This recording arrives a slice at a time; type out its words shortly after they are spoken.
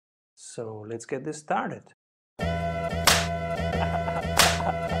So let's get this started.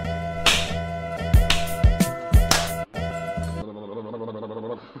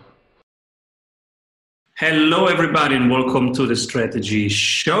 Hello, everybody, and welcome to the Strategy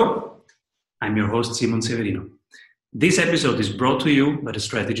Show. I'm your host, Simon Severino. This episode is brought to you by the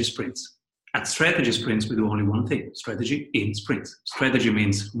Strategy Sprints. At Strategy Sprints, we do only one thing, strategy in sprints. Strategy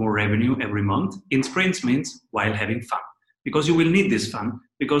means more revenue every month. In sprints means while having fun. Because you will need this fun,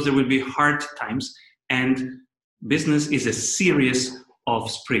 because there will be hard times, and business is a series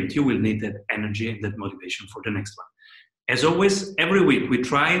of sprint. You will need that energy and that motivation for the next one. As always, every week we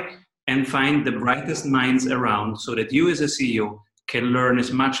try and find the brightest minds around so that you as a CEO can learn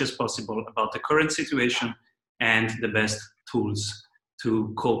as much as possible about the current situation and the best tools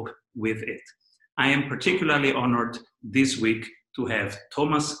to cope with it. I am particularly honored this week to have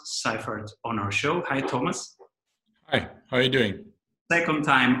Thomas Seifert on our show. Hi, Thomas. Hi, how are you doing? Second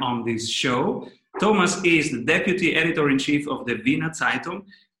time on this show. Thomas is the Deputy Editor-in-Chief of the Wiener Zeitung,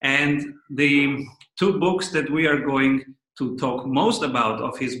 and the two books that we are going to talk most about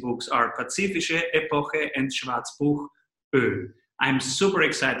of his books are Pazifische Epoche and Schwarzbuch Öl. I'm super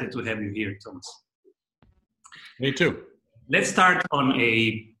excited to have you here, Thomas. Me too. Let's start on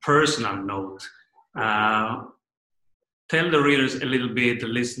a personal note. Tell the readers a little bit, the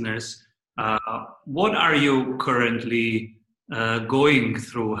listeners, what are you currently going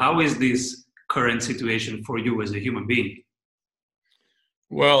through? How is this current situation for you as a human being?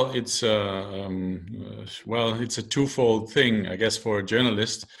 Well, it's a twofold thing, I guess, for a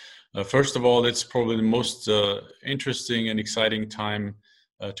journalist. First of all, it's probably the most interesting and exciting time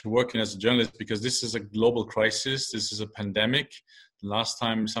to work in as a journalist, because this is a global crisis. This is a pandemic. The last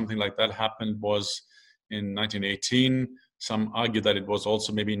time something like that happened was in 1918. Some argue that it was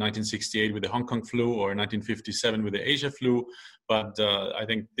also maybe 1968 with the Hong Kong flu or 1957 with the Asia flu. But I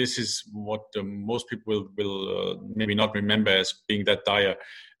think this is what most people will maybe not remember as being that dire.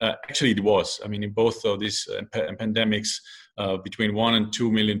 Actually, it was. I mean, in both of these pandemics, between 1 and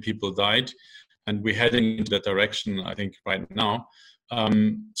 2 million people died. And we're heading into that direction, I think, right now.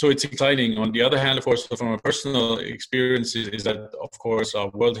 So it's exciting. On the other hand, of course, from a personal experience, is that, of course,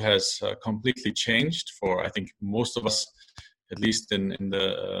 our world has completely changed for, I think, most of us, at least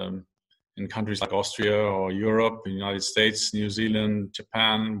in countries like Austria or Europe, the United States, New Zealand,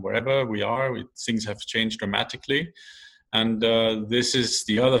 Japan, wherever we are, things have changed dramatically. And this is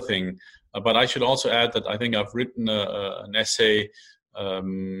the other thing. But I should also add that I think I've written an essay, I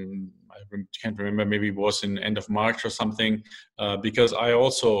can't remember, maybe it was in end of March or something, because I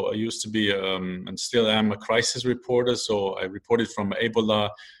also used to be, and still am, a crisis reporter. So I reported from Ebola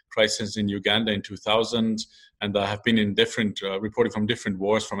crisis in Uganda in 2000, and I have been in reporting from different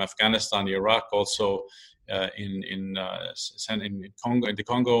wars, from Afghanistan, Iraq, also in the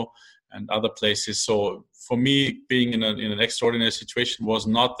Congo and other places. So for me, being in an extraordinary situation was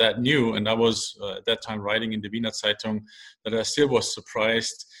not that new, and I was at that time writing in the Wiener Zeitung, that I still was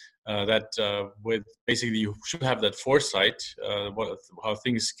surprised that with basically you should have that foresight, how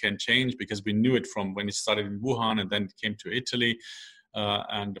things can change, because we knew it from when it started in Wuhan and then it came to Italy.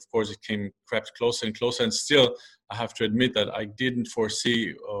 And of course, it crept closer and closer. And still, I have to admit that I didn't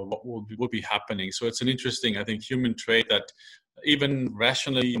foresee what would be happening. So it's an interesting, I think, human trait that even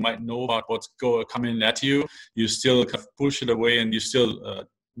rationally you might know about what's coming at you. You still kind of push it away, and you still,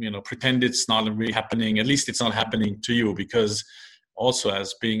 pretend it's not really happening. At least it's not happening to you, because also,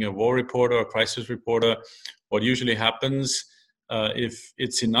 as being a war reporter or crisis reporter, what usually happens, if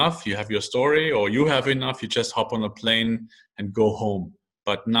it's enough, you have your story, or you have enough, you just hop on a plane and go home.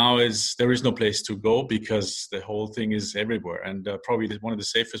 But now there is no place to go, because the whole thing is everywhere. And probably one of the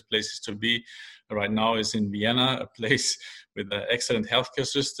safest places to be right now is in Vienna, a place with an excellent healthcare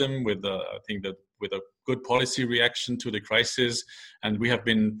system, with a good policy reaction to the crisis. And we have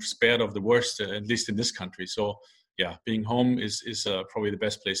been spared of the worst, at least in this country. So yeah, being home is probably the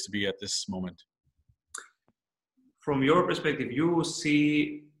best place to be at this moment. From your perspective, you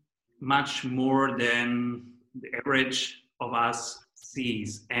see much more than the average of us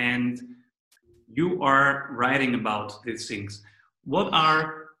sees, and you are writing about these things. What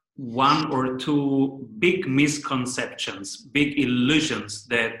are one or two big misconceptions, big illusions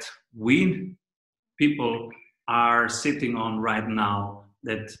that we people are sitting on right now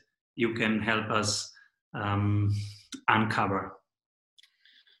that you can help us uncover?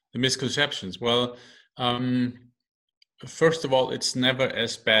 The misconceptions. Well, First of all, it's never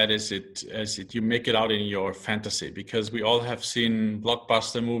as bad as you make it out in your fantasy, because we all have seen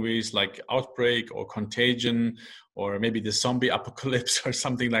blockbuster movies like Outbreak or Contagion or maybe the zombie apocalypse or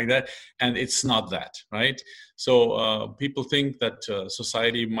something like that, and it's not that, right? So people think that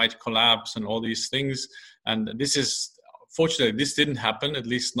society might collapse and all these things, and this is fortunately this didn't happen, at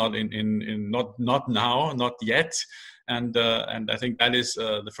least not in not now, not yet. And I think that is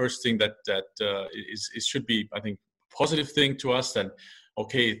the first thing that is should be, I think, positive thing to us, that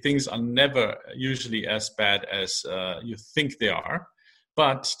okay, things are never usually as bad as you think they are.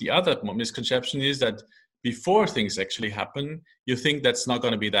 But the other misconception is that before things actually happen, you think that's not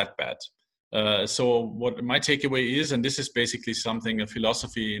going to be that bad. So what my takeaway is, and this is basically something, a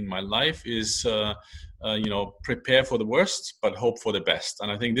philosophy in my life, is prepare for the worst but hope for the best.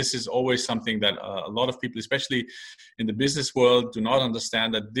 And I think this is always something that a lot of people, especially in the business world, do not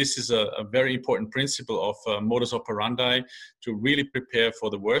understand, that this is a very important principle of modus operandi, to really prepare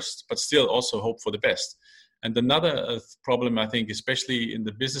for the worst but still also hope for the best. And another problem, I think, especially in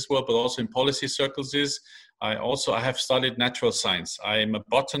the business world, but also in policy circles, is I have studied natural science. I am a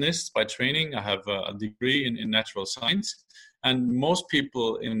botanist by training. I have a degree in natural science. And most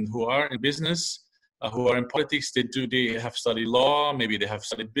people who are in business, who are in politics, they have studied law, maybe they have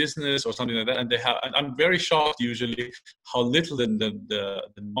studied business or something like that. And I'm very shocked usually how little the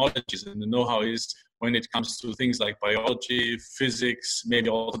knowledge is and the know-how is when it comes to things like biology, physics, maybe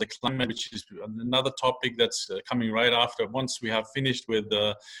also the climate, which is another topic that's coming right after. Once we have finished with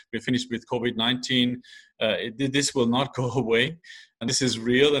COVID-19, this will not go away, and this is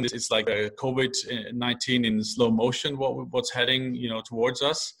real, and it's like a COVID-19 in slow motion. What's heading, towards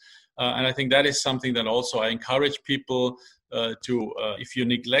us, and I think that is something that also I encourage people to. If you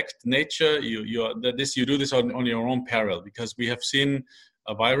neglect nature, you do this on your own peril, because we have seen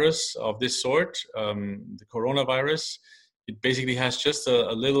a virus of this sort, the coronavirus. It basically has just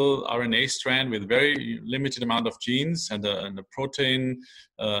a little RNA strand with very limited amount of genes and a protein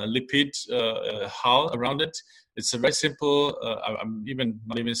lipid hull around it. It's a very simple, I'm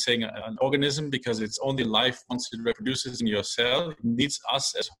not even saying an organism, because it's only life once it reproduces in your cell. It needs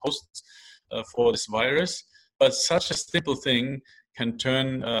us as hosts for this virus. But such a simple thing can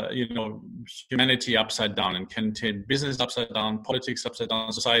turn humanity upside down, and can turn business upside down, politics upside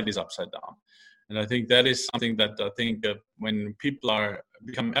down, societies upside down. And I think that is something that I think when people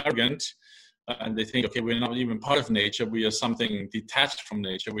become arrogant and they think, okay, we're not even part of nature, we are something detached from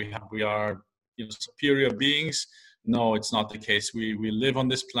nature, we are superior beings. No, it's not the case. We live on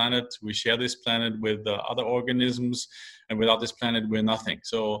this planet, we share this planet with other organisms, and without this planet, we're nothing.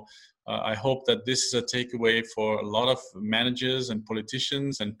 So I hope that this is a takeaway for a lot of managers and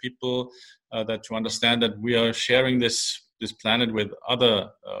politicians and people, that to understand that we are sharing this planet with other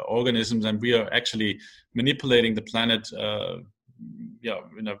organisms, and we are actually manipulating the planet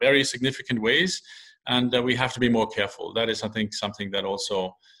in a very significant ways, and we have to be more careful. That is, I think, something that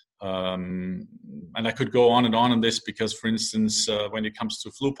also and I could go on and this, because, for instance, when it comes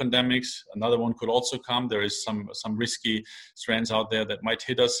to flu pandemics, another one could also come. There is some risky strands out there that might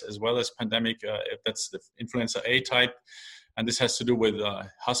hit us as well as pandemic, if that's the influenza A type. And this has to do with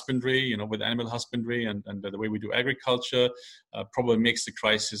husbandry, with animal husbandry, and the way we do agriculture probably makes the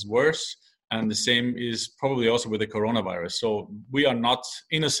crisis worse. And the same is probably also with the coronavirus. So we are not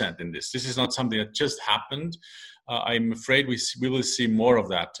innocent in this. This is not something that just happened. I'm afraid we will see more of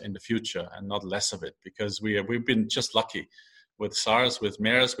that in the future and not less of it, because we've been just lucky with SARS, with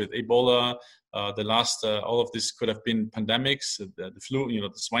MERS, with Ebola. The last all of this could have been pandemics, the flu,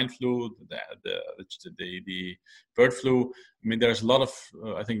 the swine flu, the bird flu. I mean, there's a lot of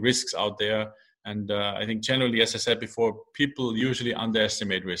I think risks out there, and I think generally, as I said before, people usually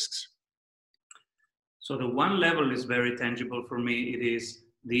underestimate risks. So the one level is very tangible for me. It is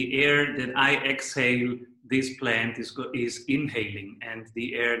the air that I exhale. This plant is inhaling, and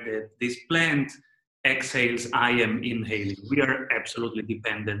the air that this plant exhales, I am inhaling. We are absolutely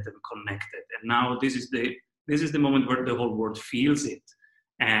dependent and connected. And now this is the moment where the whole world feels it,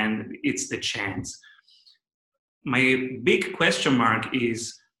 and it's the chance. My big question mark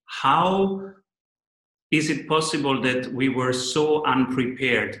is, how is it possible that we were so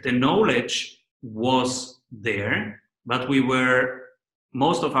unprepared? The knowledge was there, but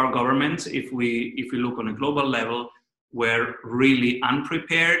most of our governments, if we look on a global level, were really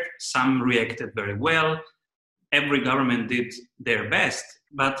unprepared. Some reacted very well. Every government did their best.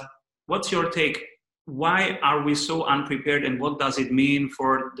 But what's your take? Why are we so unprepared, and what does it mean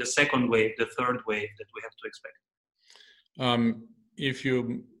for the second wave, the third wave that we have to expect? If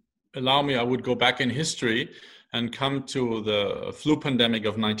you allow me, I would go back in history and come to the flu pandemic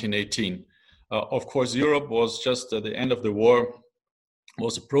of 1918. Of course, Europe was just at the end of the war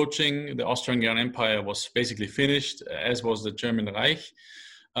was approaching. The Austro-Hungarian Empire was basically finished, as was the German Reich.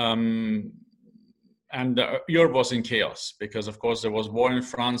 And Europe was in chaos because, of course, there was war in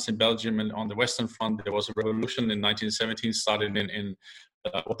France, in Belgium, and on the Western Front. There was a revolution in 1917, started in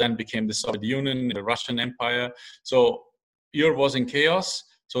what then became the Soviet Union, the Russian Empire. So Europe was in chaos.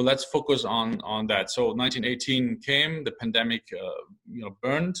 So let's focus on that. So 1918 came, the pandemic,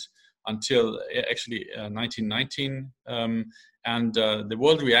 burned until actually 1919, and the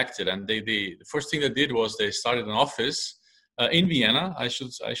world reacted. And the first thing they did was they started an office in Vienna, I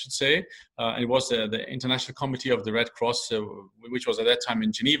should say. It was the International Committee of the Red Cross, which was at that time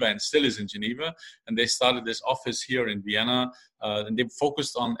in Geneva and still is in Geneva. And they started this office here in Vienna, and they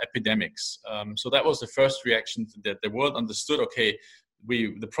focused on epidemics. So that was the first reaction that the world understood. Okay,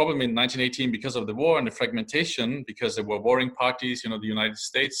 the problem in 1918 because of the war and the fragmentation, because there were warring parties, the United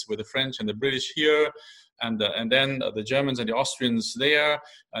States with the French and the British here, and then the Germans and the Austrians there,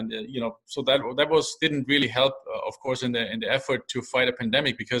 and so that didn't really help, of course, in the effort to fight a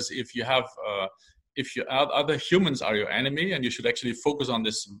pandemic, because if other humans are your enemy and you should actually focus on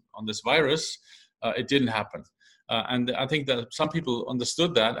this virus, it didn't happen, and I think that some people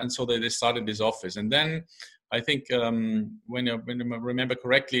understood that, and so they started this office. And then I think when I remember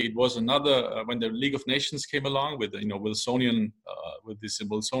correctly, it was another when the League of Nations came along with Wilsonian with this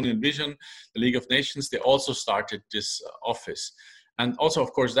Wilsonian vision, the League of Nations. They also started this office, and also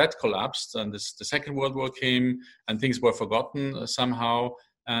of course that collapsed, and the Second World War came, and things were forgotten somehow.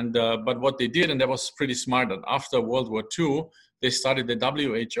 And but what they did, and that was pretty smart, that after World War II, they started the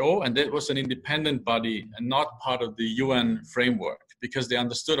WHO, and that was an independent body and not part of the UN framework, because they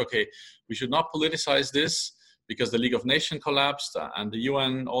understood, okay, we should not politicize this, because the League of Nations collapsed and the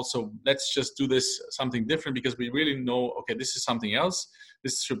UN also, let's just do this something different, because we really know, okay, this is something else.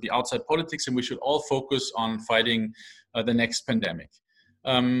 This should be outside politics, and we should all focus on fighting the next pandemic.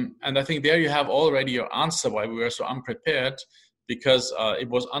 And I think there you have already your answer why we were so unprepared, because it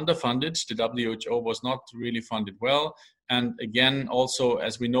was underfunded. The WHO was not really funded well. And again, also,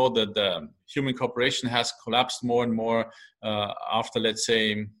 as we know, that the human cooperation has collapsed more and more after, let's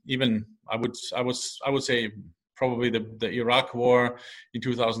say, even I would say probably the Iraq war in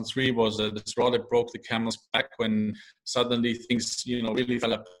 2003 was the straw that broke the camel's back, when suddenly things really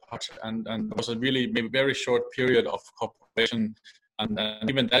fell apart, and there was a really maybe very short period of cooperation, and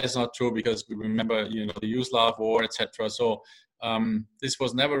even that is not true, because we remember the Yugoslav war, etc. So this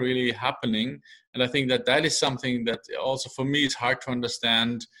was never really happening, and I think that is something that also for me is hard to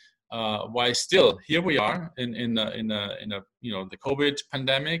understand. Why still here we are in the COVID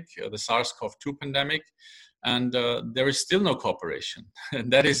pandemic, the SARS-CoV-2 pandemic, and there is still no cooperation. And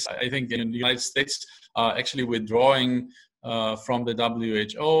that is, I think, in the United States actually withdrawing from the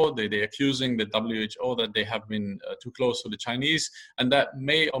WHO. They're accusing the WHO that they have been too close to the Chinese, and that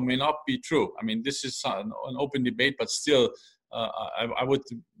may or may not be true. I mean, this is an open debate, but still.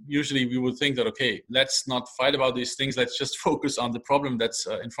 We would think that, okay, let's not fight about these things. Let's just focus on the problem that's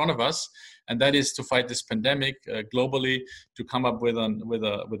in front of us, and that is to fight this pandemic globally, to come up with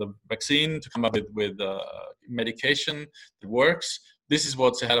a vaccine, to come up with medication that works. This is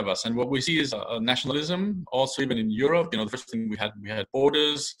what's ahead of us, and what we see is nationalism. Also, even in Europe, the first thing we had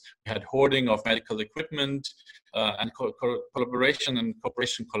borders, we had hoarding of medical equipment, and collaboration and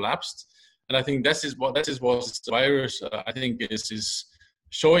cooperation collapsed. And I think that is what the virus, I think, is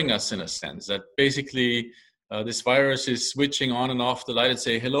showing us, in a sense, that basically this virus is switching on and off the light and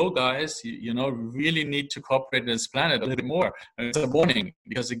say, hello, guys, you really need to cooperate in this planet a little bit more. And it's a warning,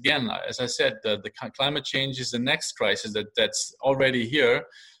 because, again, as I said, the climate change is the next crisis that's already here.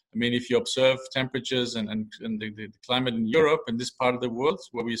 I mean, if you observe temperatures and the climate in Europe and this part of the world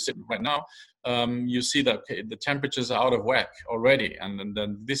where we sit right now, you see that the temperatures are out of whack already, and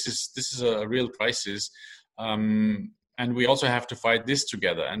then this is a real crisis, and we also have to fight this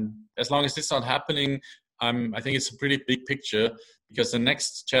together. And as long as this is not happening, I think it's a pretty big picture, because the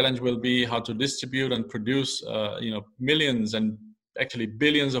next challenge will be how to distribute and produce, millions and actually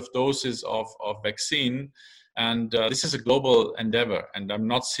billions of doses of vaccine. And this is a global endeavor, and I'm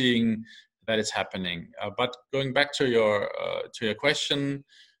not seeing that it's happening. But going back to your question,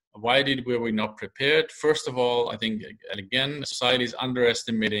 why were we not prepared? First of all, I think, and again, society is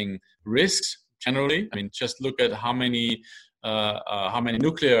underestimating risks generally. I mean, just look at how many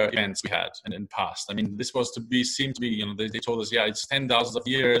nuclear events we had in the past. I mean, this was seemed to be, they told us, yeah, it's 10,000 of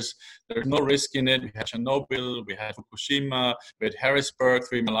years. There's no risk in it. We had Chernobyl, we had Fukushima, we had Harrisburg,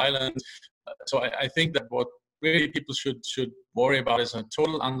 3 Mile Island. So I think that what really people should worry about is a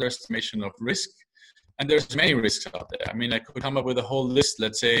total underestimation of risk. And there's many risks out there. I mean, I could come up with a whole list.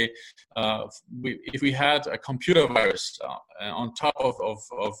 Let's say if we had a computer virus on top of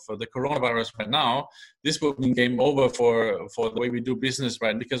the coronavirus right now, this would mean game over for the way we do business,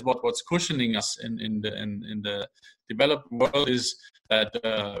 right? Because what's cushioning us in the developed world is that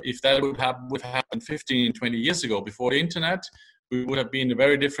if that would have happened 15, 20 years ago before the internet, we would have been in a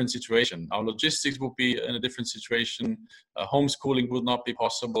very different situation. Our logistics would be in a different situation. Homeschooling would not be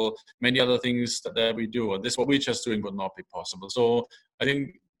possible. Many other things that we do, or this what we're just doing, would not be possible. So I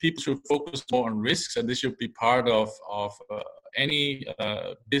think people should focus more on risks, and this should be part of any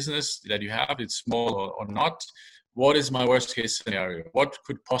business that you have, it's small or not. What is my worst case scenario? What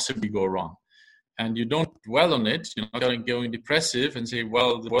could possibly go wrong? And you don't dwell on it. You're not going depressive and say,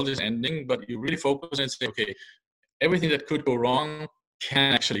 well, the world is ending, but you really focus and say, okay, everything that could go wrong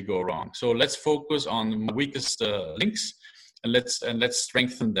can actually go wrong. So let's focus on the weakest links, and let's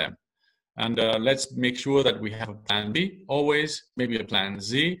strengthen them. And let's make sure that we have a plan B always, maybe a plan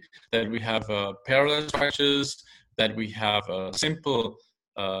Z, that we have parallel structures, that we have simple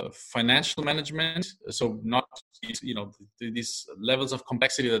financial management. So not these levels of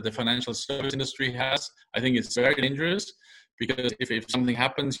complexity that the financial service industry has. I think it's very dangerous, because if something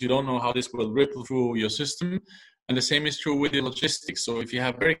happens, you don't know how this will ripple through your system. And the same is true with the logistics. So if you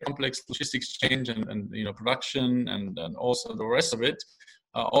have very complex logistics change and production and also the rest of it,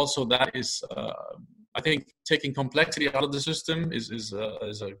 also that is, I think, taking complexity out of the system is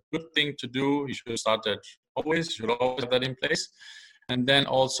a good thing to do. You should start that always. You should always have that in place. And then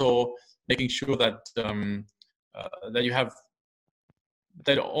also making sure that that you have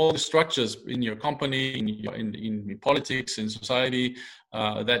that all the structures in your company, in politics, in society,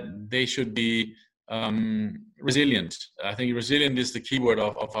 that they should be resilient. I think resilient is the keyword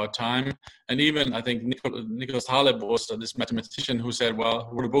of our time. And even I think Nicholas Taleb was this mathematician who said, well,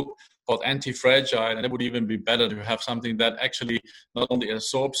 who wrote a book called Anti-Fragile, and it would even be better to have something that actually not only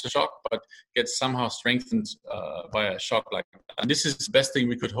absorbs the shock, but gets somehow strengthened by a shock like that. And this is the best thing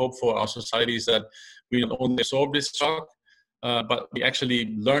we could hope for our societies, that we not only absorb this shock, but we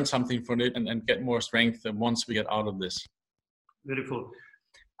actually learn something from it and get more strength once we get out of this. Beautiful.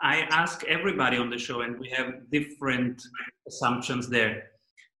 I ask everybody on the show, and we have different assumptions there.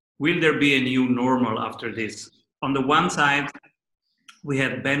 Will there be a new normal after this? On the one side, we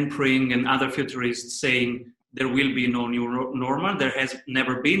have Ben Pring and other futurists saying there will be no new normal. There has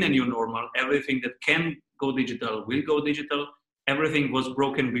never been a new normal. Everything that can go digital will go digital. Everything was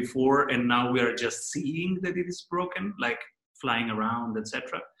broken before, and now we are just seeing that it is broken, like flying around,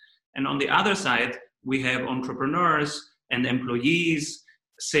 etc. And on the other side, we have entrepreneurs and employees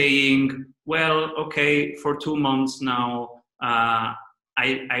saying, well, okay, for 2 months now, I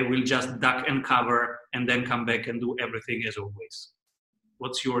will just duck and cover and then come back and do everything as always.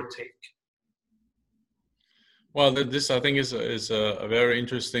 What's your take? Well, this I think is a very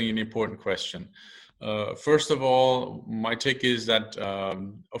interesting and important question. First of all, my take is that,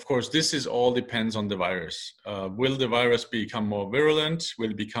 of course, this is all depends on the virus. Will the virus become more virulent? Will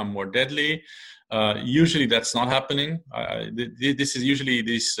it become more deadly? Usually that's not happening. This is usually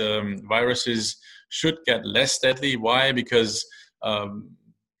these viruses should get less deadly. Why? Because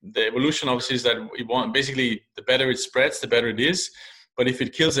the evolution obviously is that we want, basically the better it spreads, the better it is. But if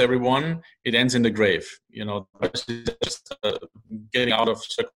it kills everyone, it ends in the grave. Just getting out of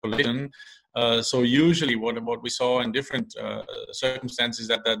circulation. So usually what we saw in different circumstances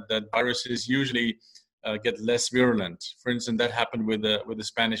that viruses usually get less virulent. For instance, that happened with the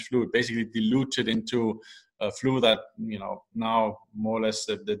Spanish flu. It basically diluted into a flu that now more or less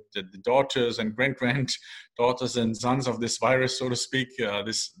the daughters and great-granddaughters and sons of this virus, so to speak,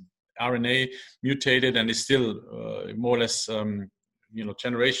 this RNA mutated and is still more or less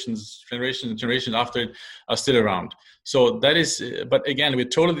generations after it are still around. So that is, but again, we're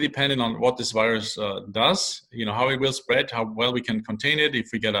totally dependent on what this virus does, how it will spread, how well we can contain it, if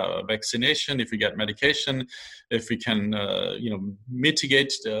we get a vaccination, if we get medication, if we can,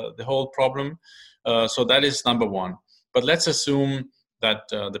 mitigate the whole problem. So that is number one. But let's assume that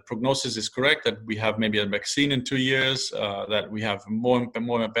the prognosis is correct, that we have maybe a vaccine in 2 years, that we have more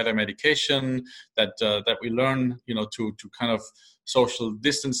better medication, that we learn, to kind of social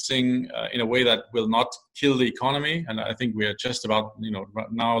distancing in a way that will not kill the economy. And I think we are just about,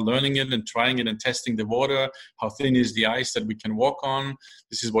 now learning it and trying it and testing the water. How thin is the ice that we can walk on?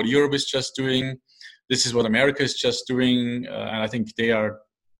 This is what Europe is just doing. This is what America is just doing. And I think they are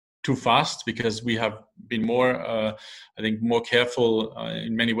too fast, because we have been more careful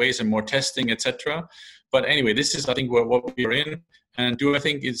in many ways and more testing, etc. But anyway, this is, I think, what we are in. And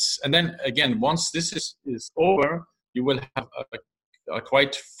and then again, once this is over, you will have a a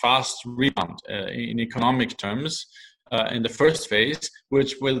quite fast rebound in economic terms in the first phase,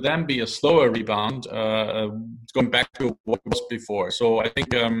 which will then be a slower rebound going back to what was before. So I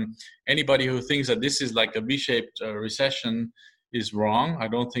think anybody who thinks that this is like a V-shaped recession is wrong. I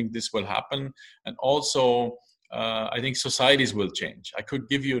don't think this will happen. And also, I think societies will change. I could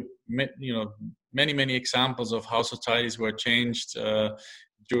give you, many examples of how societies were changed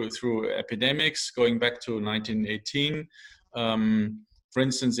through epidemics going back to 1918. For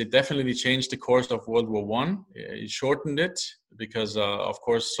instance, it definitely changed the course of World War I. It shortened it because, of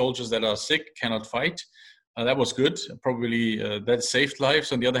course, soldiers that are sick cannot fight. That was good. Probably that saved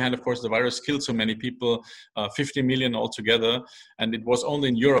lives. On the other hand, of course, the virus killed so many people, 50 million altogether. And it was only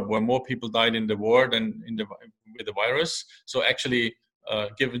in Europe where more people died in the war than with the virus. So actually,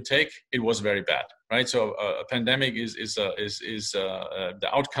 give and take, it was very bad, right? So a pandemic the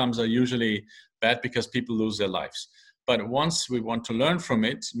outcomes are usually bad because people lose their lives. But once we want to learn from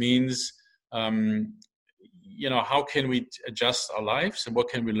it, means, how can we adjust our lives and what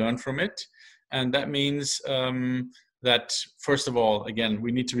can we learn from it? And that means that, first of all, again,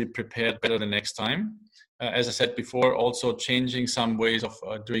 we need to be prepared better the next time. As I said before, also changing some ways of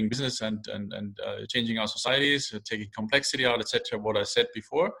doing business and changing our societies, taking complexity out, etc. What I said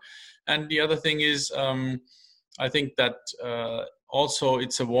before. And the other thing is, I think that also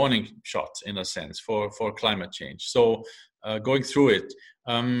it's a warning shot in a sense for climate change. So going through it,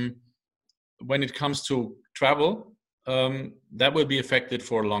 when it comes to travel, that will be affected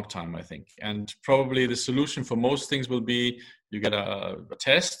for a long time, I think. And probably the solution for most things will be you get a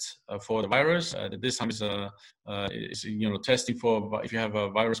test for the virus. This time is testing for if you have a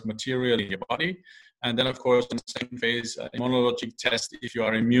virus material in your body. And then, of course, in the second phase, immunologic test if you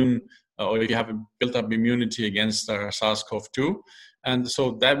are immune or if you have a built-up immunity against SARS-CoV-2. And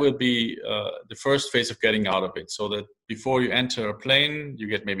so that will be the first phase of getting out of it. So that before you enter a plane, you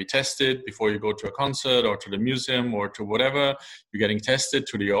get maybe tested. Before you go to a concert or to the museum or to whatever, you're getting tested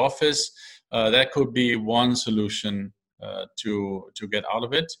to your office. That could be one solution to get out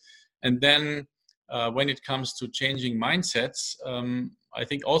of it. And then when it comes to changing mindsets, I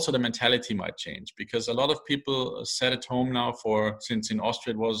think also the mentality might change, because a lot of people sat at home now since in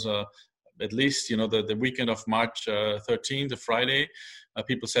Austria it was at least, the weekend of March 13th, the Friday,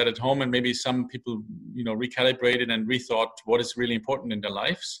 people sat at home, and maybe some people, recalibrated and rethought what is really important in their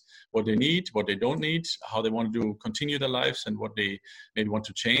lives, what they need, what they don't need, how they want to continue their lives, and what they maybe want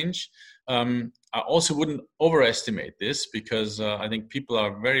to change. I also wouldn't overestimate this, because I think people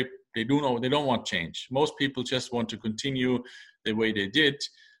are they don't want change. Most people just want to continue the way they did.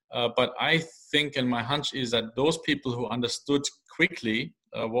 But I think, and my hunch is that those people who understood quickly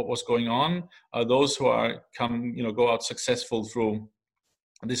what was going on are those who go out successful through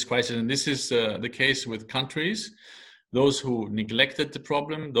this crisis. And this is the case with countries. Those who neglected the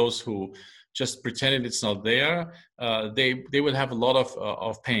problem, those who just pretended it's not there, they will have a lot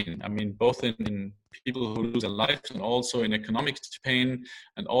of pain. I mean, both in people who lose their lives and also in economic pain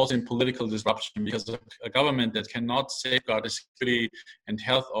and also in political disruption, because a government that cannot safeguard the security and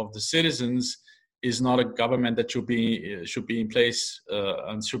health of the citizens is not a government that should be in place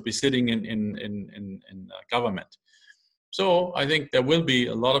and should be sitting in government. So I think there will be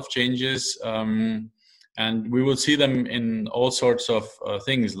a lot of changes. And we will see them in all sorts of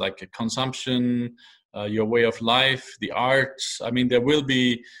things like consumption, your way of life, the arts. I mean,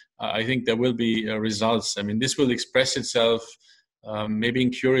 I think there will be results. I mean, this will express itself maybe in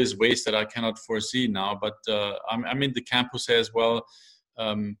curious ways that I cannot foresee now. But I'm in the camp who says, well,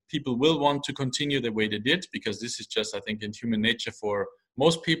 people will want to continue the way they did, because this is just, I think, in human nature for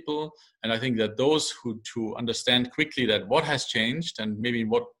most people. And I think that those who understand quickly that what has changed and maybe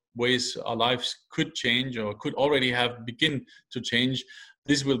what ways our lives could change or could already begin to change,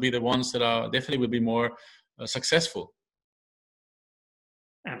 these will be the ones that definitely will be more successful.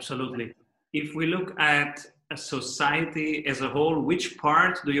 Absolutely. If we look at a society as a whole, which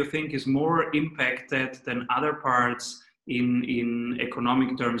part do you think is more impacted than other parts in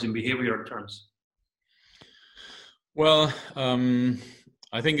economic terms, in behavioral terms? Well,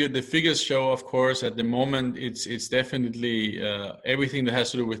 I think the figures show, of course, at the moment, it's definitely everything that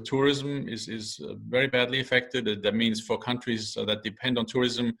has to do with tourism is very badly affected. That means for countries that depend on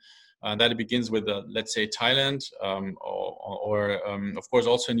tourism, that it begins with, let's say, Thailand, or of course,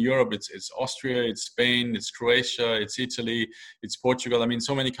 also in Europe, it's Austria, it's Spain, it's Croatia, it's Italy, it's Portugal. I mean,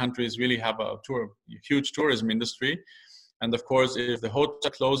 so many countries really have a huge tourism industry. And of course, if the hotel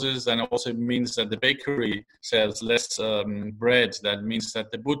closes, then also it means that the bakery sells less bread. That means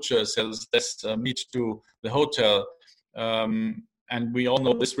that the butcher sells less meat to the hotel. and we all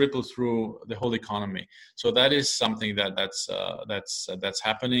know this ripples through the whole economy. So that is something that's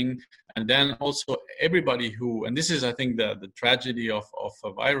happening. And then also everybody who, and this is, I think, the tragedy of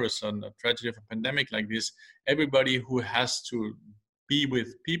a virus and a tragedy of a pandemic like this, everybody who has to be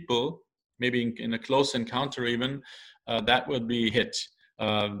with people, maybe in a close encounter even, that will be hit.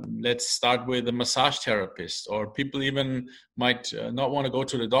 Let's start with a massage therapist, or people even might not want to go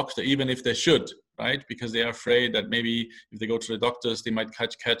to the doctor, even if they should, right? Because they are afraid that maybe if they go to the doctors, they might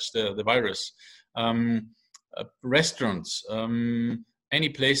catch the virus. Restaurants, any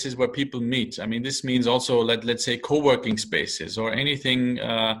places where people meet. I mean, this means also, let's say, co-working spaces or anything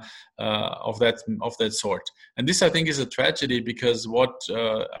of that sort. And this, I think, is a tragedy, because what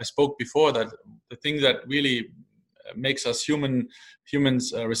I spoke before, that the thing that really makes us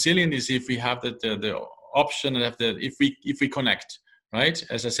humans resilient is if we have the option and if we connect, right?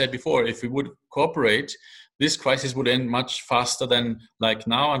 As I said before, if we would cooperate, this crisis would end much faster than like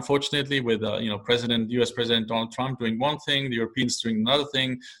now, unfortunately, with US President Donald Trump doing one thing, the Europeans doing another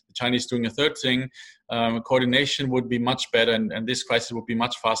thing, the Chinese doing a third thing. Coordination would be much better, and this crisis would be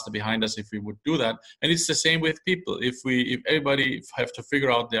much faster behind us if we would do that. And it's the same with people. If everybody have to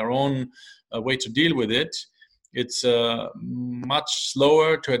figure out their own way to deal with it, it's much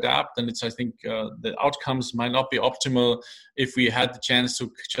slower to adapt, and I think the outcomes might not be optimal if we had the chance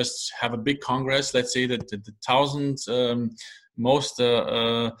to just have a big Congress. Let's say that the thousands most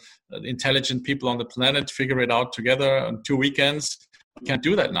intelligent people on the planet figure it out together on 2 weekends. We can't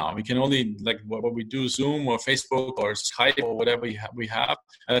do that now. We can only, like what we do, Zoom or Facebook or Skype or whatever we have.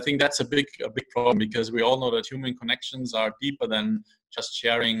 And I think that's a big problem, because we all know that human connections are deeper than just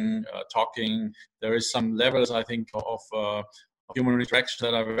sharing, talking. There is some levels, I think, of human interaction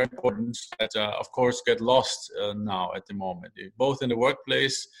that are very important that, of course, get lost now at the moment, both in the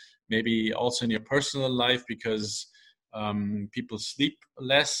workplace, maybe also in your personal life, because people sleep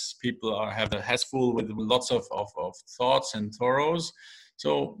less, people have their heads full with lots of thoughts and thorougghs.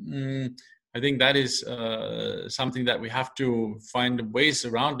 So I think that is something that we have to find ways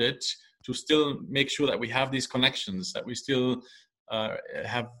around it to still make sure that we have these connections, that we still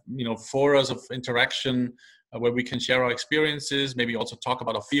have forums of interaction where we can share our experiences, maybe also talk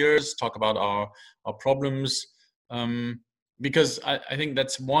about our fears, talk about our problems. Because I think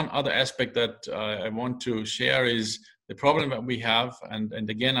that's one other aspect that I want to share is the problem that we have. And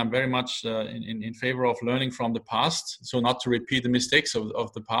again, I'm very much in favor of learning from the past, so not to repeat the mistakes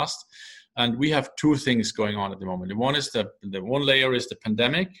of the past. And we have two things going on at the moment. One is the one layer is the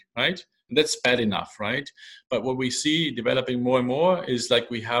pandemic, right? And that's bad enough, right? But what we see developing more and more is like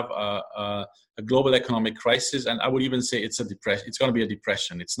we have a global economic crisis, and I would even say it's a depression. It's going to be a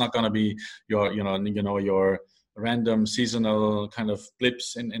depression. It's not going to be your random seasonal kind of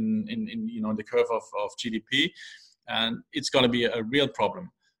blips in the curve of GDP, and it's going to be a real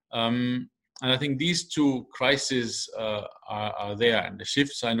problem. And I think these two crises are there, and the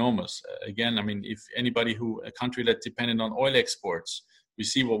shifts are enormous. Again, I mean, if a country that's dependent on oil exports, we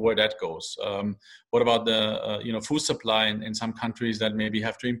see where that goes. What about the food supply in some countries that maybe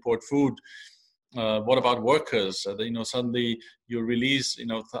have to import food? What about workers? Suddenly you release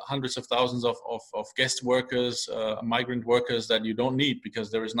hundreds of thousands of guest workers, migrant workers that you don't need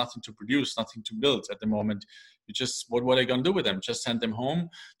because there is nothing to produce, nothing to build at the moment. You just what are they going to do with them? Just send them home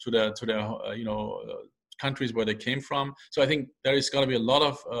to their countries where they came from. So I think there is going to be a lot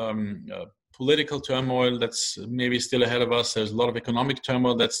of political turmoil that's maybe still ahead of us. There's a lot of economic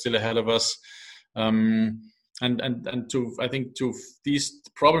turmoil that's still ahead of us. And these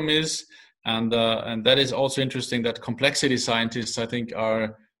problem is. And that is also interesting that complexity scientists, I think,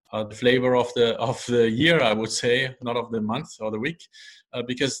 are the flavor of the year, I would say, not of the month or the week,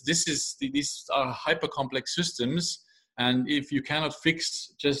 because these are hyper complex systems, and if you cannot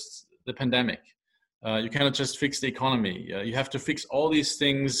fix just the pandemic, you cannot just fix the economy. You have to fix all these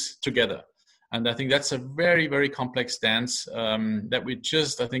things together, and I think that's a very, very complex dance that we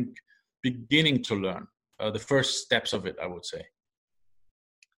just, I think, beginning to learn the first steps of it, I would say.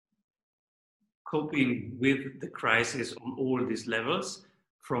 Coping with the crisis on all these levels.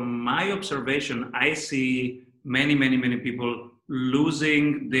 From my observation, I see many, many, many people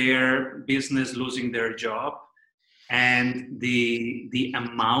losing their business, losing their job, and the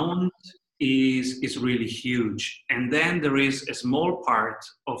amount is really huge. And then there is a small part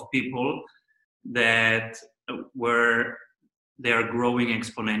of people that where they are growing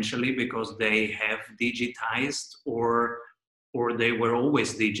exponentially because they have digitized or they were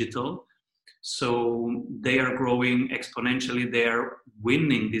always digital. So they are growing exponentially. They're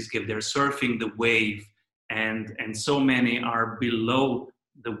winning this game. They're surfing the wave, and so many are below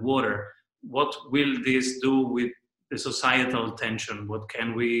the water. What will this do with the societal tension? What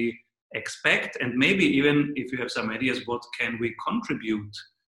can we expect? And maybe even if you have some ideas, what can we contribute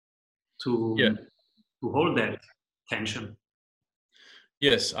to hold that tension?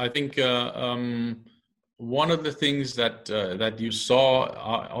 Yes, I think one of the things that you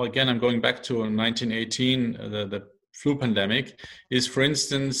saw, again, I'm going back to 1918, the flu pandemic, is, for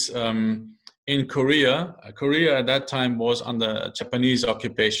instance, in Korea. Korea at that time was under Japanese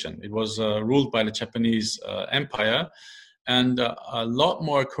occupation. It was ruled by the Japanese Empire, and a lot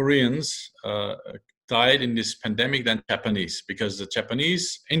more Koreans died in this pandemic than Japanese, because the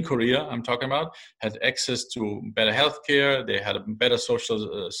Japanese in Korea, I'm talking about, had access to better healthcare, they had a better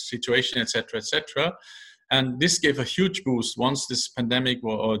social situation, etc., etc. And this gave a huge boost once this pandemic,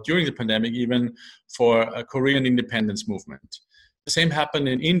 or during the pandemic even, for a Korean independence movement. The same happened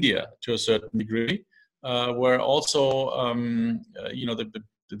in India to a certain degree, where also,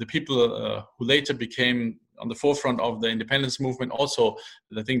 the people who later became on the forefront of the independence movement, also,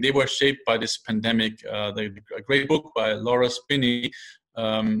 I think they were shaped by this pandemic. A great book by Laura Spinney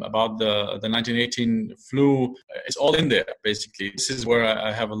about the 1918 flu, it's all in there, basically. This is where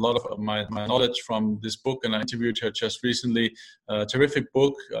I have a lot of my knowledge from this book, and I interviewed her just recently. Terrific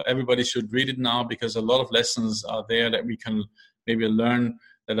book. Everybody should read it now, because a lot of lessons are there that we can maybe learn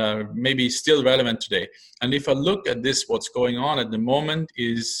that are maybe still relevant today. And if I look at this, what's going on at the moment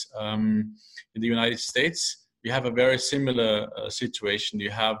is in the United States, you have a very similar situation. You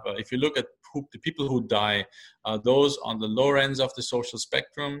have, if you look at the people who die, those on the lower ends of the social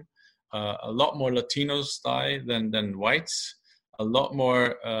spectrum. A lot more Latinos die than whites. A lot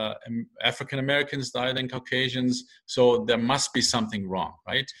more African Americans die than Caucasians. So there must be something wrong,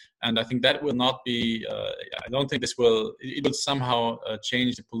 right? And I think that will not be. I don't think this will. It will somehow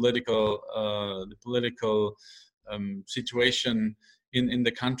change the political situation in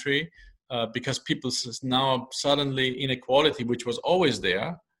the country, because people now suddenly inequality, which was always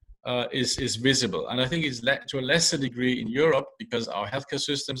there, is visible. And I think it's to a lesser degree in Europe, because our healthcare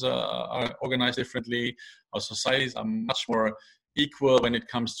systems are organized differently. Our societies are much more equal when it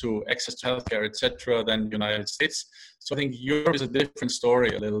comes to access to healthcare, etc., than the United States. So I think Europe is a different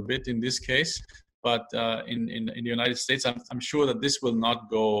story a little bit in this case. But in the United States, I'm sure that this will not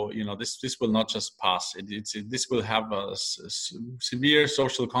go. This will not just pass. This will have severe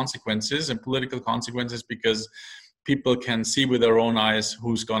social consequences and political consequences, because people can see with their own eyes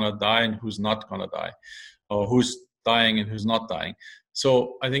who's gonna die and who's not gonna die, or who's dying and who's not dying.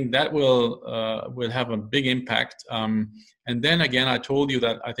 So I think that will have a big impact. And then again, I told you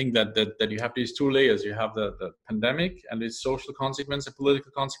that I think that you have these two layers. You have the pandemic and its social consequences and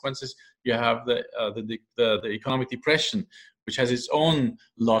political consequences. You have the economic depression, which has its own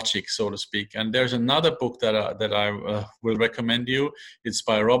logic, so to speak. And there's another book that I will recommend you. It's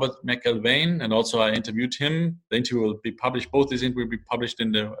by Robert McIlvaine, and also I interviewed him. The interview will be published. Both these interviews will be published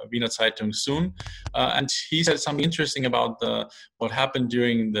in the Wiener Zeitung soon. And he said something interesting about what happened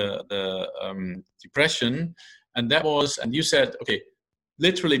during the depression. And that was, and you said, okay,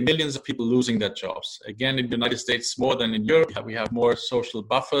 literally millions of people losing their jobs. Again, in the United States, more than in Europe, we have more social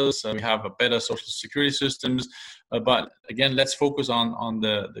buffers, we have a better social security systems. But again, let's focus on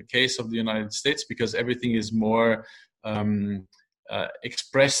the case of the United States, because everything is more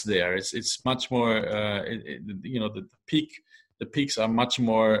expressed there. It's much more, the peaks are much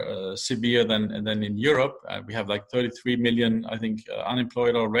more severe than in Europe. We have like 33 million, I think,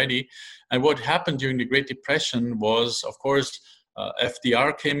 unemployed already. And what happened during the Great Depression was, of course,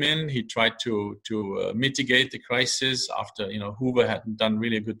 FDR came in. He tried to mitigate the crisis after Hoover had done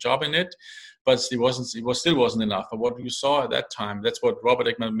really a good job in it, but it still wasn't enough. But what you saw at that time, that's what Robert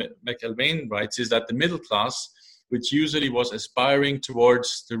McIlvaine writes, is that the middle class, which usually was aspiring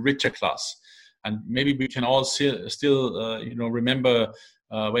towards the richer class, and maybe we can all still remember.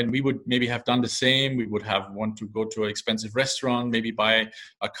 When we would maybe have done the same, we would have want to go to an expensive restaurant, maybe buy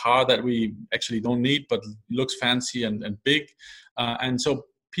a car that we actually don't need but looks fancy and big. And so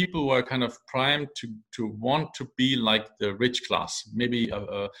people were kind of primed to want to be like the rich class. Maybe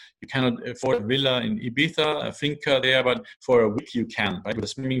you cannot afford a villa in Ibiza, a finca there, but for a week you can, right, with a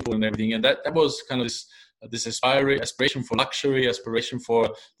swimming pool and everything. And that was kind of this aspiration for luxury, aspiration for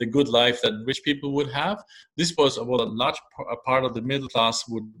the good life that rich people would have. This was what a large part of the middle class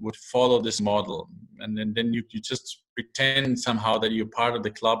would follow this model. And then you just pretend somehow that you're part of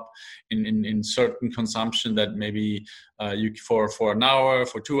the club in certain consumption, that maybe you for an hour,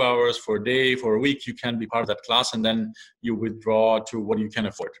 for 2 hours, for a day, for a week, you can be part of that class, and then you withdraw to what you can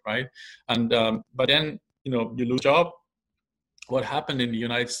afford, right? And but then you lose job. What happened in the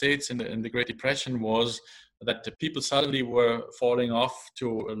United States in the Great Depression was that the people suddenly were falling off to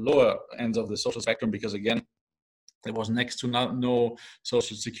lower ends of the social spectrum, because again, There was next to no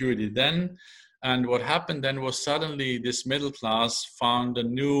social security then. And what happened then was suddenly this middle class found a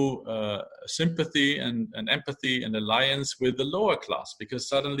new sympathy and empathy and alliance with the lower class, because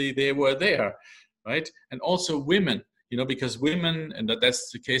suddenly they were there, right? And also women, because women, and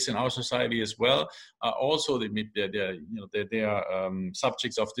that's the case in our society as well, are also they are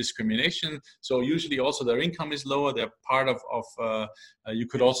subjects of discrimination. So usually also their income is lower. They're part of you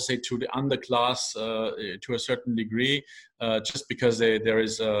could also say to the underclass to a certain degree, just because there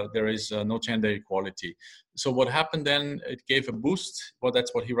is no gender equality. So what happened then? It gave a boost. Well,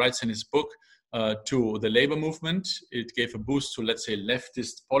 that's what he writes in his book. To the labor movement. It gave a boost to, let's say,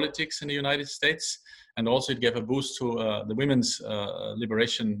 leftist politics in the United States. And also it gave a boost to the women's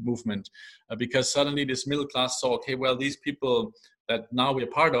liberation movement, because suddenly this middle class saw, okay, well, these people that now we're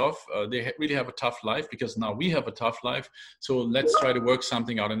part of, they really have a tough life, because now we have a tough life. So let's try to work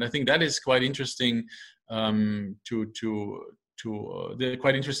something out. And I think that is quite interesting the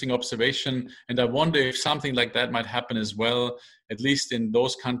quite interesting observation. And I wonder if something like that might happen as well, at least in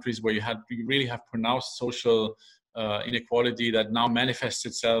those countries where you really have pronounced social inequality that now manifests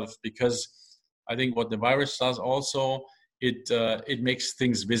itself, because I think what the virus does also, it makes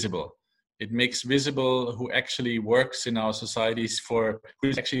things visible. It makes visible who actually works in our societies who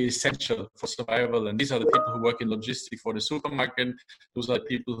is actually essential for survival. And these are the people who work in logistics for the supermarket. Those are the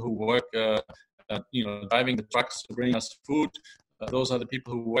people who work driving the trucks to bring us food. Those are the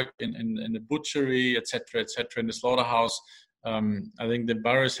people who work in the butchery, etc., in the slaughterhouse. I think the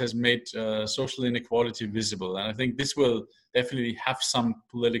virus has made social inequality visible. And I think this will definitely have some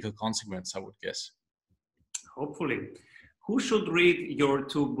political consequence, I would guess. Hopefully. Who should read your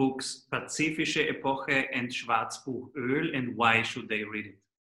two books, Pazifische Epoche and Schwarzbuch Öl, and why should they read it?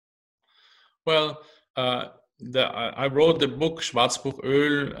 Well, I wrote the book Schwarzbuch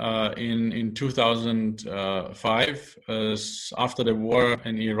Öl in 2005 after the war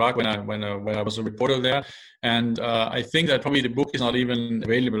in Iraq, when I was a reporter there, and I think that probably the book is not even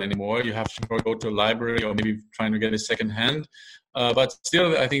available anymore. You have to go to a library or maybe trying to get it secondhand. But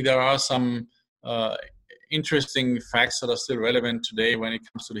still, I think there are some interesting facts that are still relevant today when it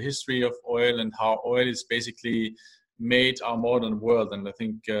comes to the history of oil and how oil is basically made our modern world. And I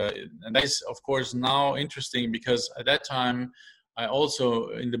think, and that is of course now interesting, because at that time I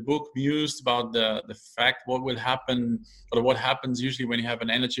also in the book mused about the fact what will happen, or what happens usually when you have an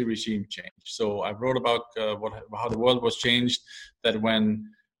energy regime change. So I wrote about how the world was changed, that when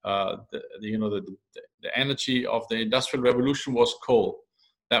the energy of the Industrial Revolution was coal.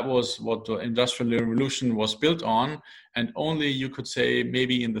 That was what the Industrial Revolution was built on, and only you could say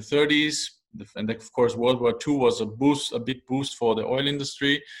maybe in the 30s, and of course World War II was a big boost for the oil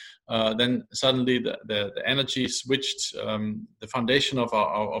industry. Then suddenly the energy switched, the foundation of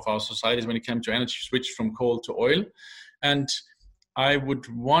our societies when it came to energy switched from coal to oil. And I would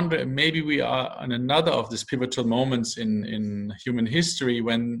wonder, maybe we are on another of these pivotal moments in human history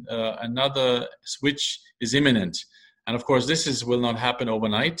when another switch is imminent. And of course, will not happen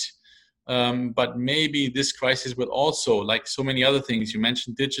overnight. But maybe this crisis will also, like so many other things, you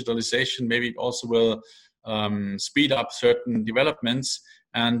mentioned digitalization, maybe it also will speed up certain developments.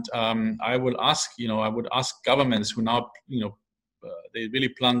 And I would ask governments who now, they really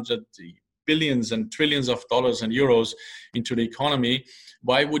plunge billions and trillions of dollars and euros into the economy.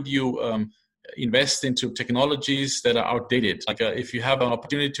 Why would you invest into technologies that are outdated? Like if you have an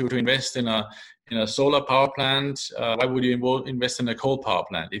opportunity to invest in a solar power plant, why would you invest in a coal power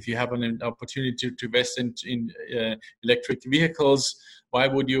plant? If you have an opportunity to invest in electric vehicles, why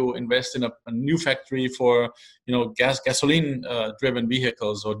would you invest in a new factory for gasoline driven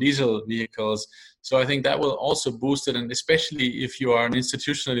vehicles or diesel vehicles? So I think that will also boost it, and especially if you are an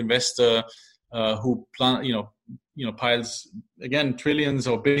institutional investor who piles again trillions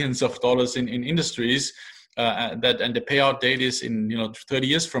or billions of dollars in industries, and the payout date is in 30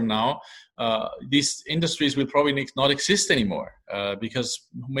 years from now. These industries will probably not exist anymore because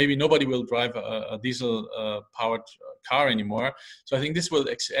maybe nobody will drive a diesel powered car anymore. So I think this will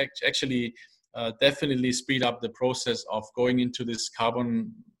actually definitely speed up the process of going into this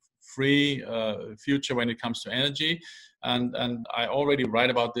carbon free future when it comes to energy. And I already write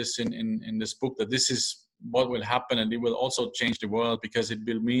about this in this book, that this is what will happen, and it will also change the world, because it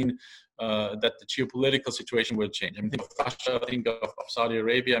will mean that the geopolitical situation will change. I mean, think of Russia, think of Saudi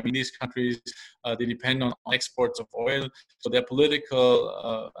Arabia. I mean, these countries, they depend on exports of oil, so their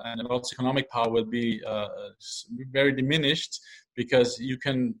political and also economic power will be very diminished, because you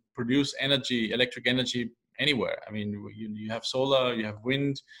can produce electric energy anywhere. I mean, you have solar, you have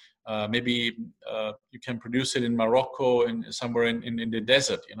wind. Maybe you can produce it in Morocco and somewhere in the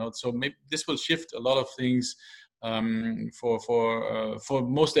desert, So maybe this will shift a lot of things for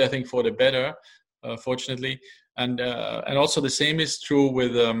mostly I think for the better, fortunately. And also the same is true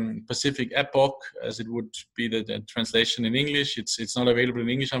with Pacific Epoch, as it would be the translation in English. It's not available in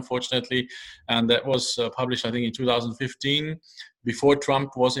English, unfortunately, and that was published I think in 2015, before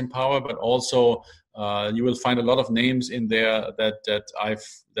Trump was in power. But also you will find a lot of names in there that I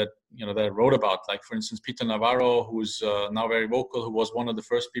wrote about. Like for instance, Peter Navarro, who's now very vocal, who was one of the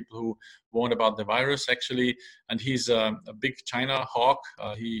first people who warned about the virus actually, and he's a big China hawk.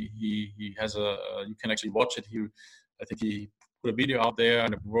 He has you can actually watch it. I think he put a video out there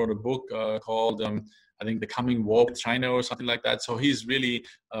and wrote a book called I think The Coming War with China or something like that. So he's really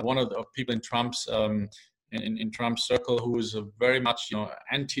one of the people in Trump's in Trump's circle who is very much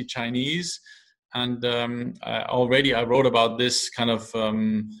anti-Chinese. And I wrote about this kind of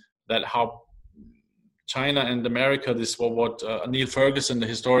that how China and America, this what Neil Ferguson, the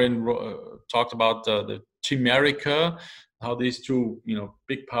historian, talked about the Chimerica, how these two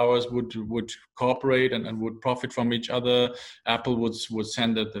big powers would cooperate and would profit from each other. Apple would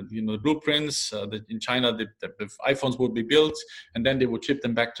send the blueprints. In China, the iPhones would be built, and then they would ship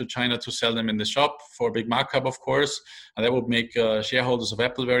them back to China to sell them in the shop for a big markup, of course. And that would make shareholders of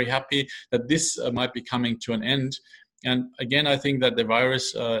Apple very happy. That this might be coming to an end. And again, I think that the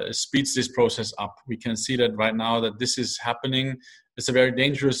virus speeds this process up. We can see that right now that this is happening. It's a very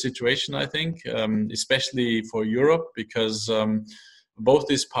dangerous situation, I think, especially for Europe, because both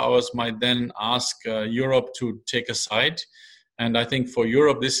these powers might then ask Europe to take a side. And I think for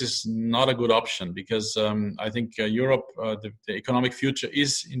Europe, this is not a good option, because I think Europe, the economic future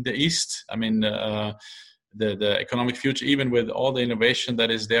is in the East. I mean, the economic future, even with all the innovation that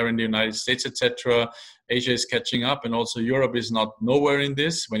is there in the United States, etc., Asia is catching up, and also Europe is not nowhere in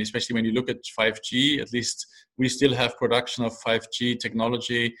this. Especially when you look at 5G, at least we still have production of 5G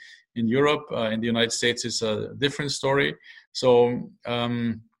technology in Europe. In the United States, it's a different story. So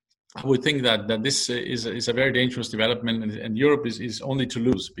I would think that this is a very dangerous development, and Europe is only to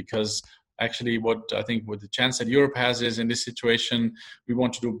lose, because actually what the chance that Europe has is, in this situation, we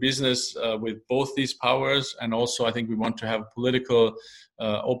want to do business with both these powers, and also I think we want to have political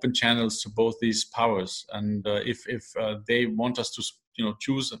open channels to both these powers. And if they want us to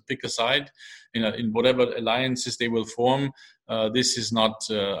choose and pick a side in whatever alliances they will form, this is not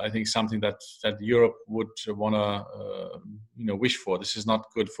I think something that Europe would want to wish for. This is not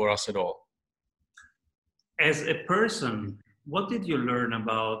good for us at all. As a person, what did you learn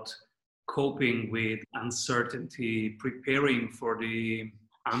about coping with uncertainty, preparing for the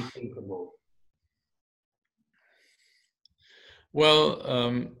unthinkable?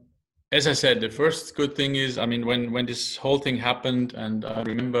 Well, as I said, the first good thing is, I mean, when this whole thing happened, and I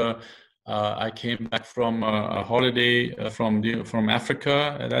remember I came back from a holiday from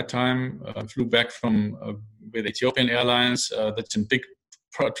Africa at that time, flew back with Ethiopian Airlines, that's in big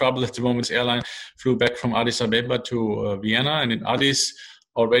trouble at the moment, airline, flew back from Addis Ababa to Vienna, and in Addis,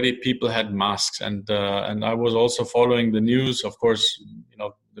 already people had masks, and I was also following the news. Of course,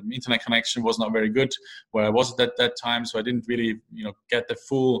 the internet connection was not very good where I was at that time, so I didn't really get the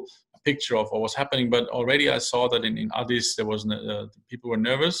full picture of what was happening. But already I saw that in Addis there was people were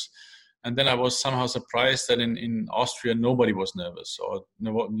nervous, and then I was somehow surprised that in Austria nobody was nervous, or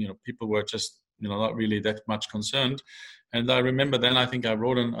people were just not really that much concerned. And I remember then I think I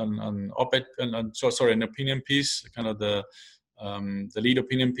wrote an op-ed, an opinion piece, kind of the lead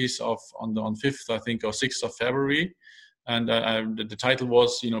opinion piece on 5th, I think, or 6th of February. And the title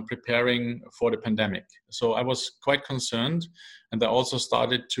was, preparing for the pandemic. So I was quite concerned. And I also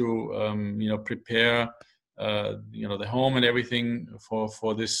started to, prepare, the home and everything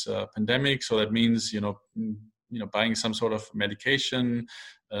for this pandemic. So that means, buying some sort of medication.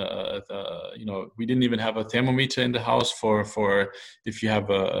 We didn't even have a thermometer in the house for if you have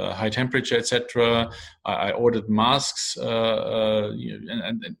a high temperature, etc. I ordered masks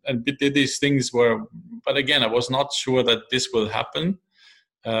and did these things but again, I was not sure that this will happen.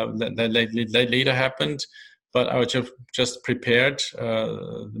 That later happened, but I was just prepared.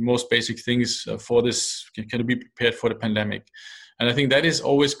 The most basic things for this can be prepared for the pandemic, and I think that is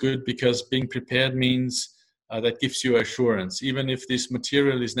always good, because being prepared means that gives you assurance. Even if this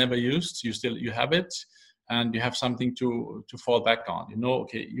material is never used, you have it, and you have something to fall back on.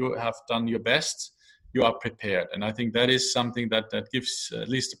 Okay, you have done your best, you are prepared. And I think that is something that gives at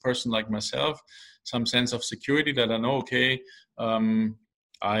least a person like myself some sense of security, that I know, okay,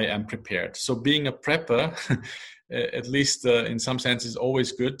 I am prepared. So being a prepper, at least in some sense, is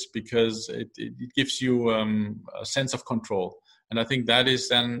always good, because it gives you a sense of control. And I think that is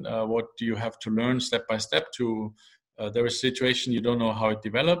then what you have to learn step by step to there is a situation, you don't know how it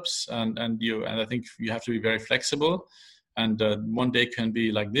develops, and I think you have to be very flexible. And one day can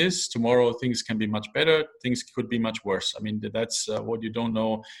be like this, tomorrow things can be much better, things could be much worse. I mean, that's what you don't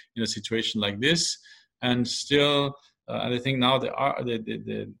know in a situation like this. And still, and I think now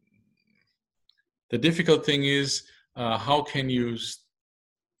the difficult thing is, how can you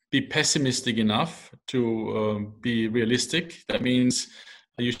be pessimistic enough to be realistic? That means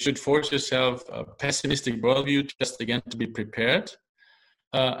you should force yourself a pessimistic worldview just again to be prepared.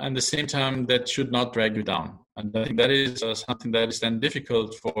 And at the same time, that should not drag you down. And I think that is something that is then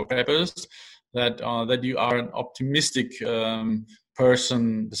difficult for preppers, that you are an optimistic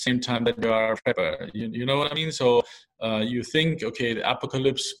person at the same time that you are a prepper. You know what I mean? So you think, okay, the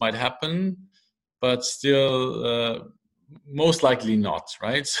apocalypse might happen, but still most likely not,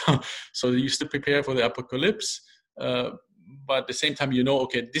 right? So you still prepare for the apocalypse, but at the same time, you know,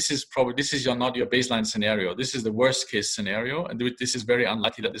 okay, this is not your baseline scenario. This is the worst case scenario, and this is very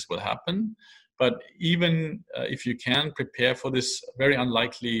unlikely that this will happen. But even if you can prepare for this very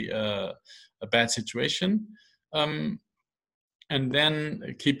unlikely a bad situation, and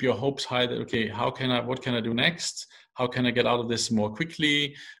then keep your hopes high that, okay, what can I do next? How can I get out of this more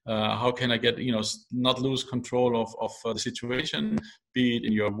quickly? How can I get, not lose control of the situation, be it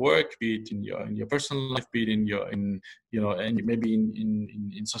in your work, be it in your personal life, be it and maybe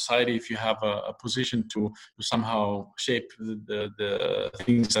in society, if you have a position to somehow shape the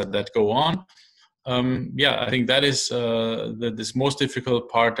things that go on. I think that is this most difficult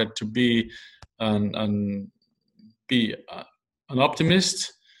part, that to be an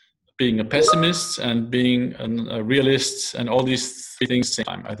optimist, being a pessimist, and being a realist, and all these three things at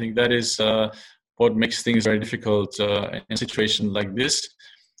the same time. I think that is what makes things very difficult in a situation like this.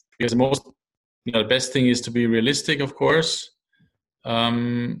 Because the best thing is to be realistic, of course,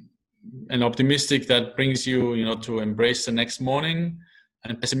 and optimistic, that brings you, to embrace the next morning,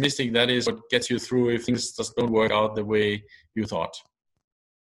 and pessimistic, that is what gets you through if things just don't work out the way you thought.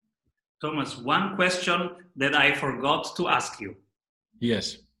 Thomas, one question that I forgot to ask you.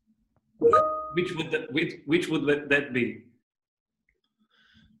 Yes. Which would that be?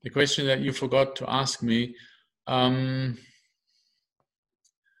 The question that you forgot to ask me.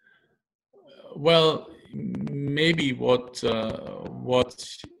 Well, maybe what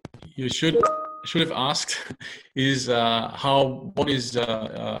you should have asked is what is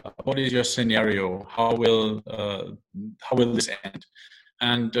your scenario? How will this end?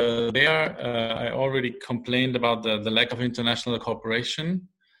 And I already complained about the lack of international cooperation.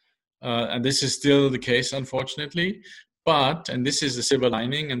 And this is still the case, unfortunately. And this is the silver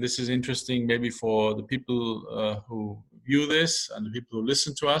lining, and this is interesting maybe for the people who view this and the people who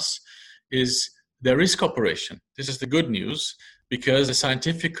listen to us, is there is cooperation. This is the good news, because the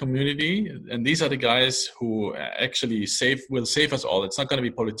scientific community, and these are the guys who actually will save us all. It's not going to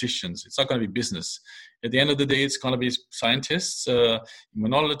be politicians. It's not going to be business. At the end of the day, it's going to be scientists,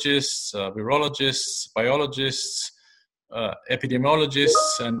 immunologists, virologists, biologists,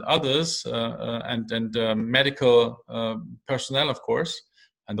 epidemiologists, and others, and medical personnel, of course,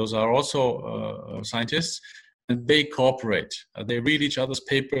 and those are also scientists, and they cooperate. They read each other's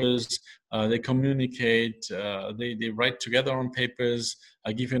papers, they communicate, they write together on papers.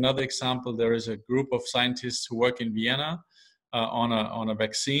 I'll give you another example. There is a group of scientists who work in Vienna on a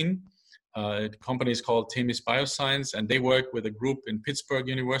vaccine. The company is called Themis Bioscience, and they work with a group in Pittsburgh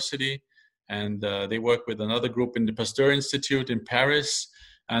University, and they work with another group in the Pasteur Institute in Paris.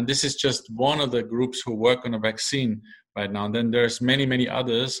 And this is just one of the groups who work on a vaccine right now. And then there's many, many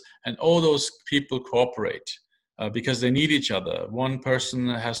others, and all those people cooperate because they need each other. One person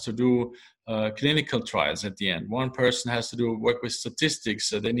has to do clinical trials at the end. One person has to work with statistics.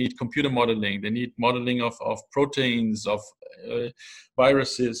 They need computer modeling. They need modeling of proteins, of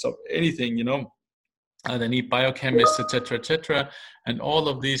viruses, of anything, they need biochemists, etc., and all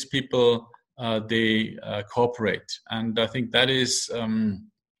of these people, they cooperate. And I think that is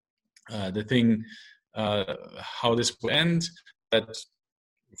the thing, how this will end. That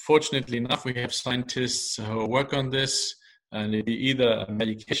fortunately enough, we have scientists who work on this, and it be either a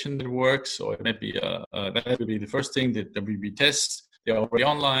medication that works, or it may be that would be the first thing, that there will be tests. They're already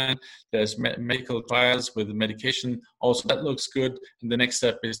online. There's medical trials with the medication. Also, that looks good. And the next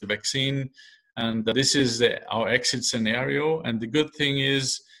step is the vaccine. And this is our exit scenario. And the good thing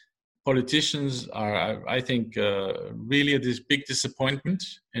is, politicians are, I think, really this big disappointment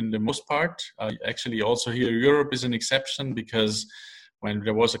in the most part. Actually, also here, Europe is an exception, because when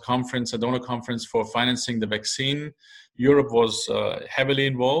there was a donor conference for financing the vaccine, Europe was heavily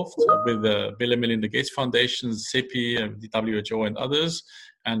involved with the Bill and Melinda Gates Foundation, CEPI, the WHO, and others.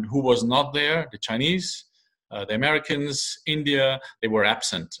 And who was not there? The Chinese. The Americans, India, they were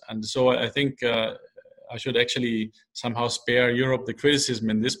absent. And so I think I should actually somehow spare Europe the criticism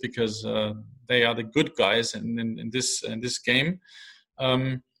in this, because they are the good guys in this game.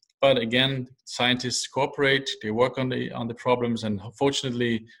 But again, scientists cooperate, they work on the problems, and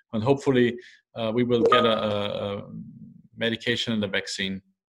fortunately and hopefully we will get a medication and a vaccine.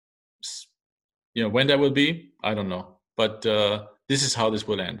 When that will be, I don't know. But this is how this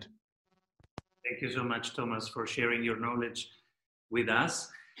will end. Thank you so much, Thomas, for sharing your knowledge with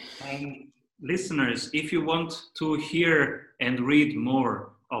us. And listeners, if you want to hear and read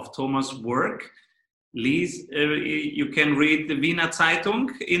more of Thomas' work, please, you can read the Wiener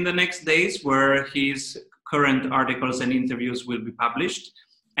Zeitung in the next days, where his current articles and interviews will be published.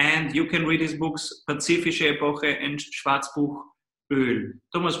 And you can read his books, Pazifische Epoche and Schwarzbuch Öl.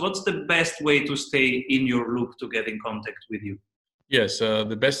 Thomas, what's the best way to stay in your loop, to get in contact with you? Yes,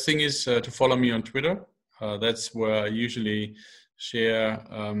 the best thing is to follow me on Twitter. That's where I usually share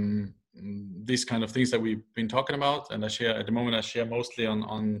these kind of things that we've been talking about. And I share mostly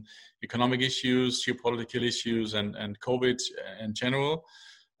on economic issues, geopolitical issues, and COVID in general.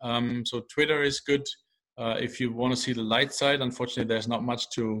 So Twitter is good. If you want to see the light side, unfortunately, there's not much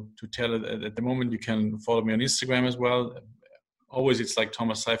to tell at the moment. You can follow me on Instagram as well. Always, it's like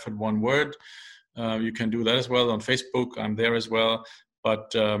Thomas Seifert, one word. You can do that as well. On Facebook, I'm there as well.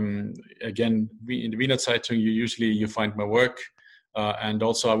 But again, in the Wiener Zeitung, you find my work. And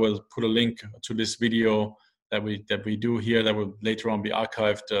also I will put a link to this video that we do here that will later on be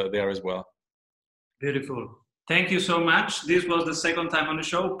archived there as well. Beautiful. Thank you so much. This was the second time on the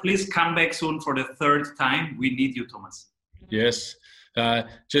show. Please come back soon for the third time. We need you, Thomas. Yes.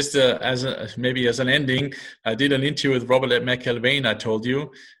 Just as an ending, I did an interview with Robert McIlvaine, I told you,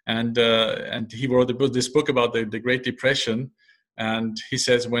 and he wrote this book about the Great Depression. And he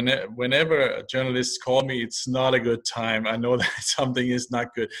says, whenever journalists call me, it's not a good time. I know that something is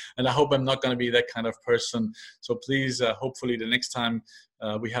not good. And I hope I'm not going to be that kind of person. So please, hopefully the next time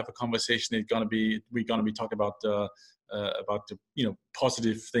we have a conversation, we're going to be talking about the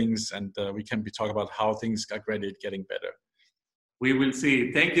positive things, and we can be talking about how things are gradually getting better. We will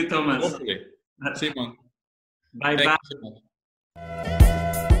see. Thank you, Thomas. Hopefully. Simon. Bye-bye.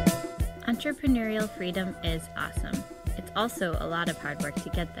 Entrepreneurial freedom is awesome. It's also a lot of hard work to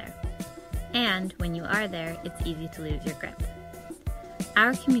get there. And when you are there, it's easy to lose your grip.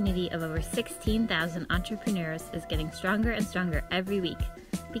 Our community of over 16,000 entrepreneurs is getting stronger and stronger every week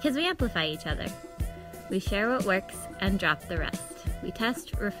because we amplify each other. We share what works and drop the rest. We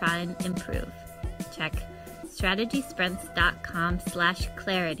test, refine, improve. Check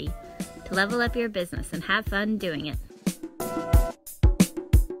strategysprints.com/clarity to level up your business and have fun doing it.